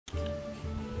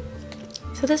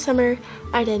So this summer,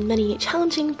 I did many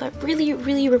challenging but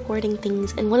really rewarding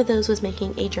things, and one of those was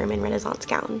making a German Renaissance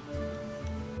gown.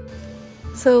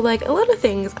 So like a lot of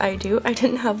things I do, I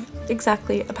didn't have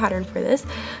exactly a pattern for this,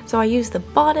 so I used the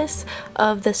bodice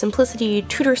of the Simplicity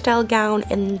Tudor style gown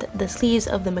and the sleeves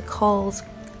of the McCall's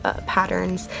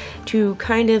patterns to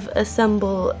kind of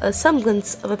assemble a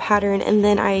semblance of a pattern, and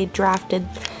then I drafted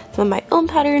some of my own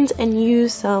patterns and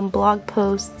used some blog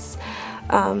posts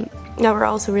that were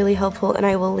also really helpful, and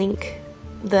I will link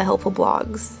the helpful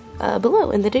blogs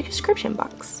below in the description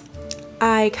box.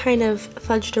 I kind of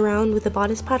fudged around with the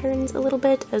bodice patterns a little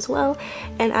bit as well,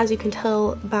 and as you can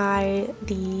tell by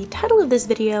the title of this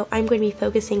video, I'm going to be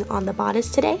focusing on the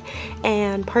bodice today,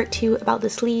 and part 2 about the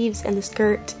sleeves and the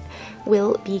skirt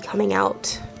will be coming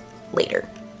out later.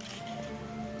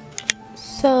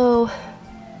 So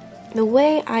the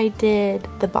way I did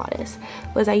the bodice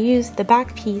was I used the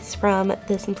back piece from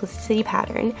the Simplicity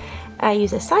pattern, I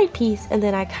used a side piece, and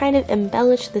then I kind of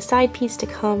embellished the side piece to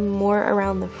come more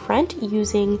around the front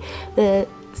using the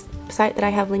site that I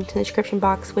have linked in the description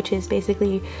box, which is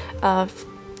basically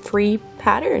free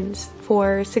patterns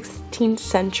for 16th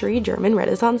century German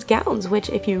Renaissance gowns, which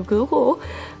if you Google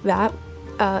that,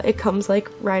 it comes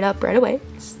like right up right away.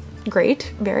 It's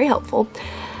great, very helpful.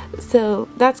 So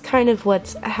that's kind of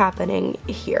what's happening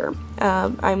here.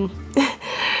 I'm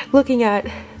looking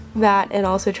at that and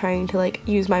also trying to like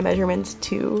use my measurements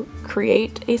to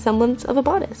create a semblance of a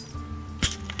bodice.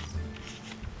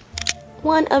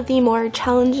 One of the more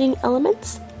challenging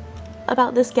elements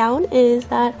about this gown is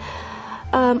that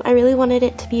I really wanted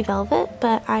it to be velvet,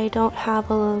 but I don't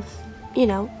have a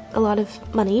lot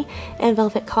of money, and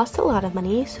velvet costs a lot of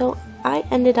money, so I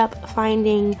ended up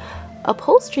finding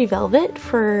upholstery velvet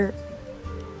for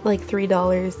like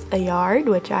 $3 a yard,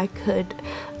 which I could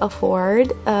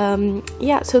afford.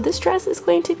 Yeah, so this dress is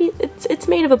going to be, it's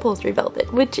made of upholstery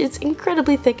velvet, which is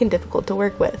incredibly thick and difficult to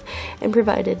work with and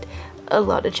provided a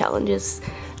lot of challenges.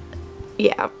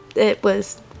 Yeah, it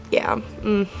was, yeah.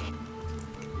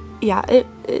 Yeah,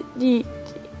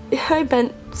 I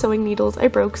bent sewing needles, I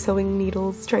broke sewing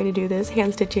needles trying to do this,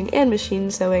 hand stitching and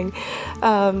machine sewing.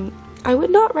 I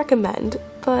would not recommend,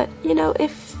 but you know,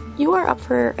 if you are up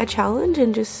for a challenge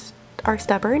and just are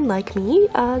stubborn like me,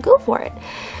 go for it.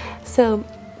 So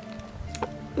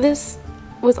this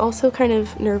was also kind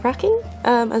of nerve-wracking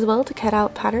as well to cut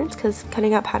out patterns, because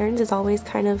cutting out patterns is always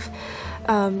kind of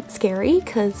scary,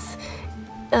 because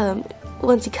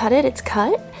once you cut it, it's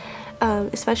cut.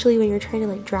 Especially when you're trying to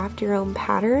like draft your own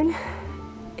pattern,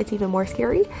 it's even more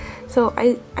scary. So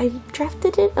I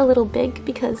drafted it a little big,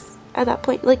 because at that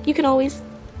point, like, you can always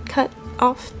cut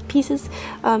off pieces.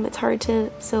 It's hard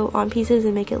to sew on pieces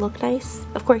and make it look nice.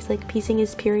 Of course, like, piecing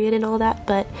is period and all that,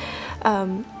 but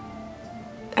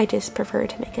I just prefer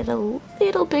to make it a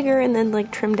little bigger and then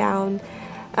like trim down.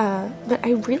 But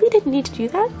I really didn't need to do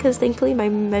that, because thankfully my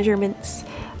measurements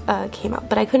came out,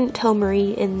 but I couldn't tell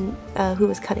Marie who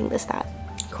was cutting this that.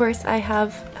 Of course, I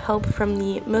have help from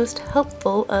the most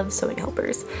helpful of sewing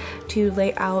helpers to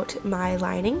lay out my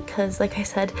lining, because like I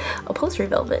said, upholstery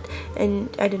velvet, and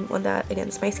I didn't want that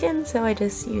against my skin, so I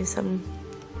just used some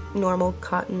normal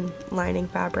cotton lining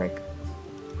fabric.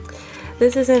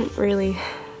 This isn't really,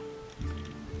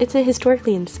 it's a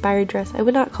historically inspired dress. I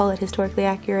would not call it historically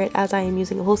accurate, as I am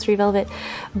using upholstery velvet,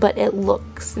 but it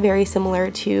looks very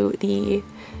similar to the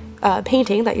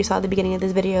painting that you saw at the beginning of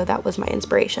this video. That was my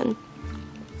inspiration.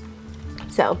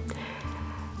 So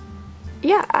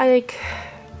yeah,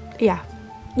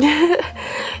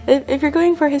 if you're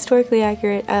going for historically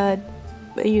accurate,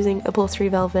 using upholstery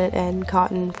velvet and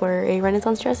cotton for a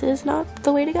Renaissance dress is not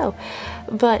the way to go,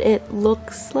 but it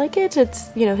looks like it's,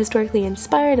 you know, historically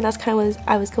inspired, and that's kind of what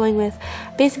I was going with.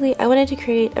 Basically, I wanted to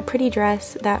create a pretty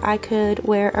dress that I could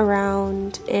wear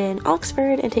around in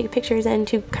Oxford and take pictures in,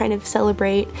 to kind of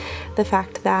celebrate the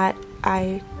fact that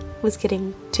I was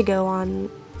getting to go on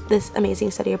this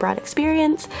amazing study abroad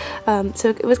experience. So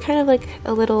it was kind of like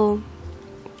a little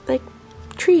like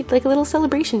treat, like a little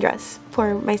celebration dress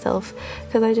for myself,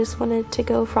 because I just wanted to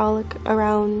go frolic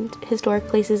around historic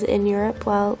places in Europe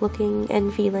while looking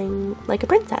and feeling like a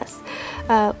princess,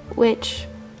 which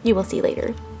you will see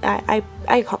later. I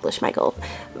accomplished my goal,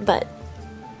 but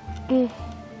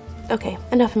okay,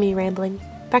 enough of me rambling.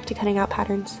 Back to cutting out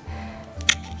patterns.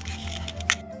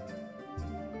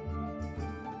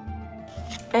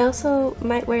 I also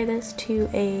might wear this to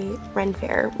a Ren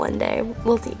fair one day.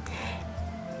 We'll see.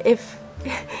 If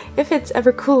it's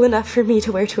ever cool enough for me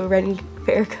to wear to a Ren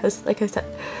fair, because like I said,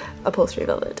 upholstery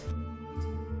velvet.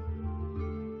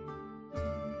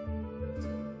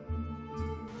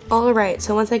 Alright,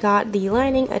 so once I got the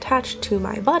lining attached to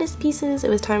my bodice pieces, it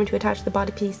was time to attach the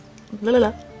bodice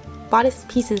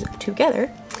pieces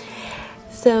together.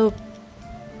 So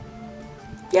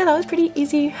yeah, that was pretty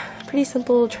easy, pretty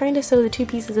simple. Trying to sew the two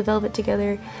pieces of velvet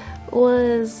together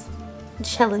was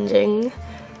challenging.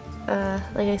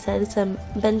 Like I said, some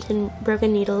bent and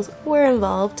broken needles were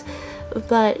involved,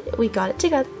 but we got it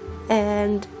together,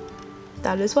 and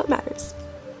that is what matters.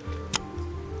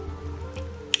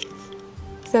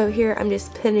 So here I'm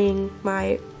just pinning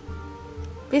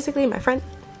basically my front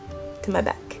to my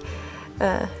back,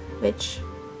 which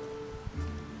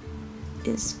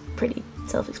is pretty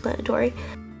self-explanatory.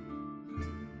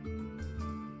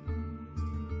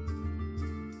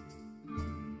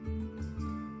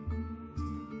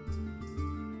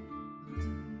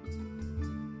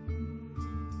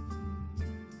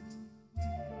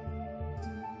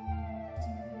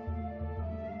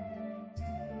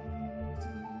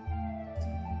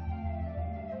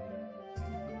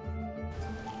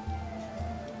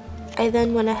 I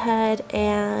then went ahead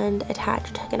and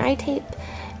attached hook and eye tape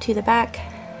to the back.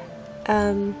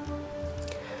 Apparently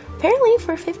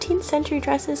for 15th century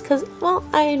dresses, because, well,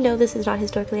 I know this is not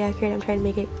historically accurate. I'm trying to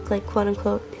make it, like,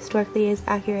 quote-unquote historically as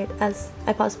accurate as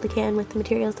I possibly can with the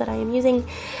materials that I am using,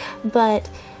 but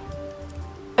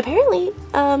apparently,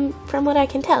 from what I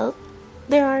can tell,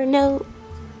 there are none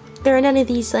of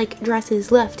these, like,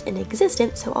 dresses left in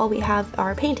existence, so all we have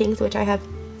are paintings, which I have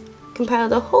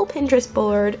compiled a whole Pinterest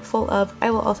board full of.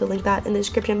 I will also link that in the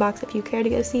description box if you care to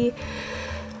go see.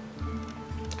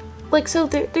 Like, so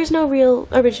there's no real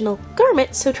original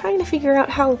garment, so trying to figure out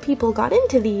how people got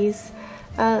into these,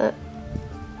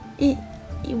 we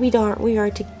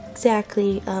aren't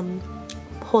exactly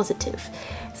positive.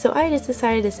 So I just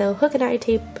decided to sew hook and eye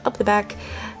tape up the back,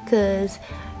 because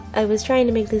I was trying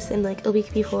to make this in like a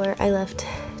week before I left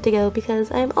to go,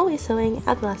 because I'm always sewing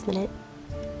at the last minute,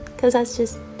 because that's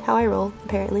just how I roll,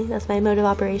 apparently. That's my mode of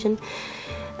operation.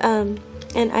 And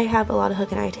I have a lot of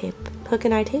hook and eye tape. Hook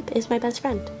and eye tape is my best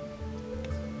friend.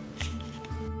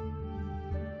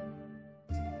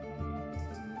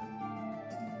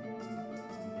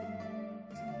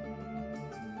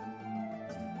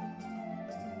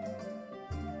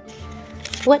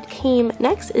 What came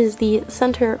next is the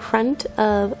center front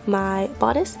of my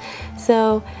bodice.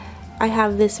 So I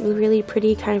have this really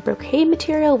pretty kind of brocade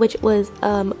material, which was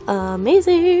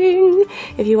amazing.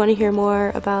 If you want to hear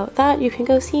more about that, you can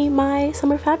go see my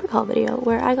summer fabric haul video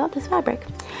where I got this fabric.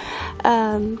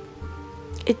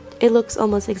 It looks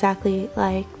almost exactly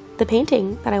like the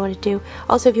painting that I wanted to do.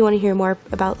 Also, if you want to hear more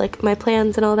about like my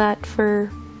plans and all that for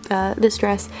this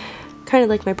dress, kind of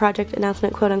like my project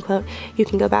announcement, quote unquote, you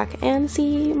can go back and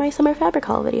see my summer fabric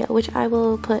haul video, which I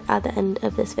will put at the end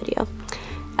of this video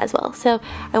as well. So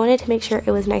I wanted to make sure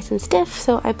it was nice and stiff,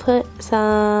 so I put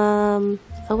some,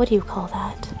 what do you call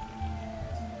that?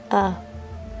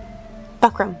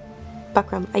 Buckram.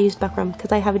 I used buckram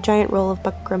because I have a giant roll of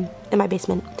buckram in my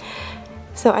basement.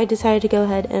 So I decided to go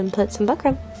ahead and put some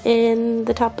buckram in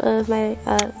the top of my,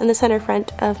 in the center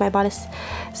front of my bodice,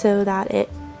 so that it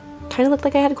kind of looked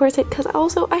like I had a corset, because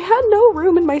also I had no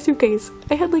room in my suitcase.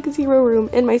 I had like 0 room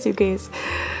in my suitcase.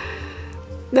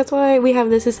 That's why we have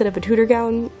this instead of a Tudor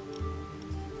gown.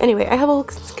 Anyway, I have a whole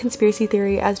conspiracy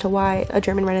theory as to why a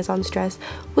German Renaissance dress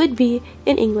would be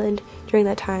in England during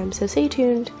that time, so stay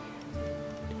tuned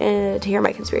to hear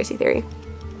my conspiracy theory.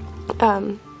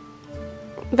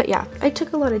 But yeah, I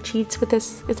took a lot of cheats with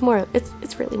this. It's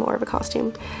really more of a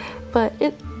costume, but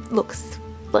it looks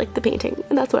like the painting,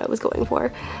 and that's what I was going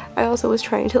for. I also was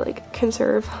trying to like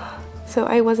conserve, so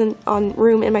I wasn't on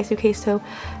room in my suitcase, so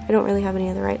I don't really have any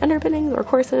of the right underpinnings or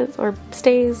corsets or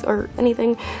stays or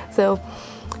anything, so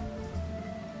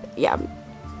yeah,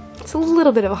 it's a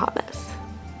little bit of a hot mess,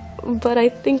 but I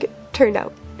think it turned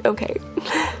out okay.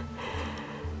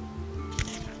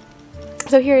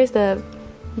 So here is the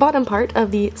bottom part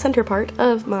of the center part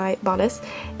of my bodice,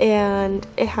 and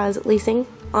it has lacing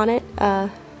on it.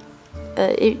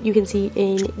 You can see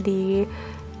in the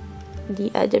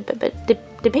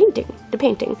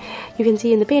painting. You can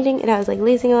see in the painting it has like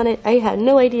lacing on it. I had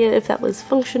no idea if that was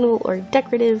functional or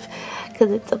decorative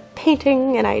because it's a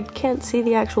painting and I can't see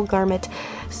the actual garment.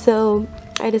 So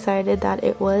I decided that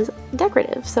it was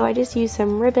decorative. So I just used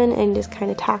some ribbon and just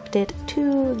kind of tacked it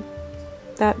to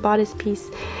that bodice piece,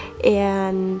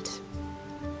 and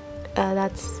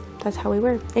that's how we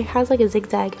were. It has like a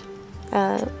zigzag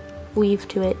weave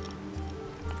to it.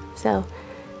 So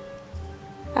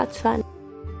that's fun.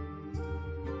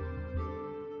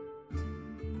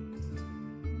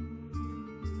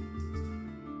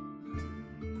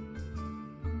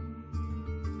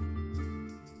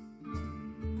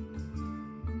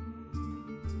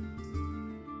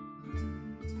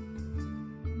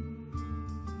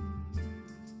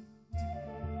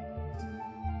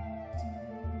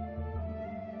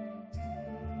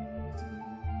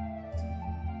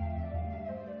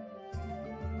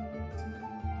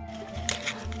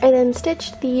 I then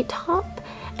stitched the top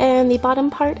and the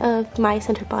bottom part of my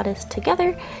center bodice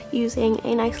together using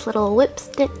a nice little whip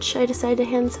stitch. I decided to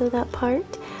hand sew that part.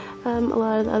 A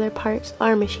lot of the other parts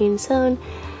are machine sewn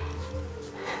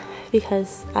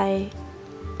because I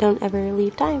don't ever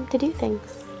leave time to do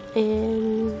things.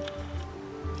 And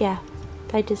yeah,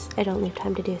 I don't leave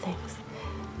time to do things.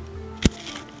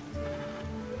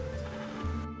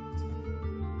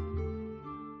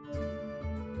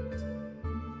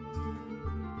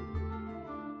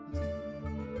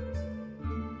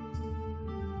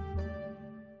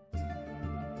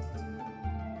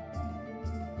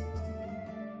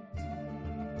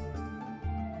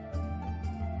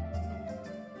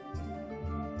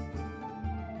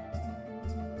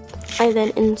 I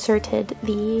then inserted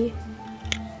the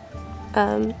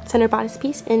center bodice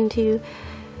piece into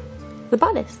the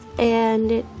bodice,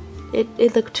 and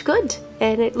it looked good,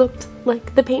 and it looked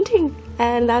like the painting,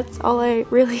 and that's all I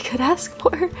really could ask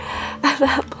for at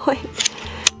that point.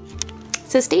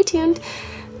 So stay tuned.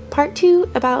 Part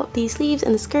 2 about the sleeves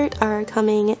and the skirt are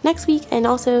coming next week, and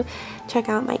also check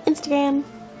out my Instagram,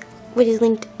 which is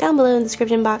linked down below in the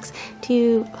description box,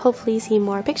 to hopefully see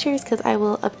more pictures, because I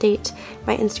will update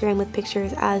my Instagram with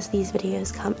pictures as these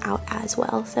videos come out as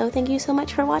well. So thank you so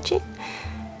much for watching.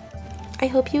 I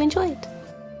hope you enjoyed.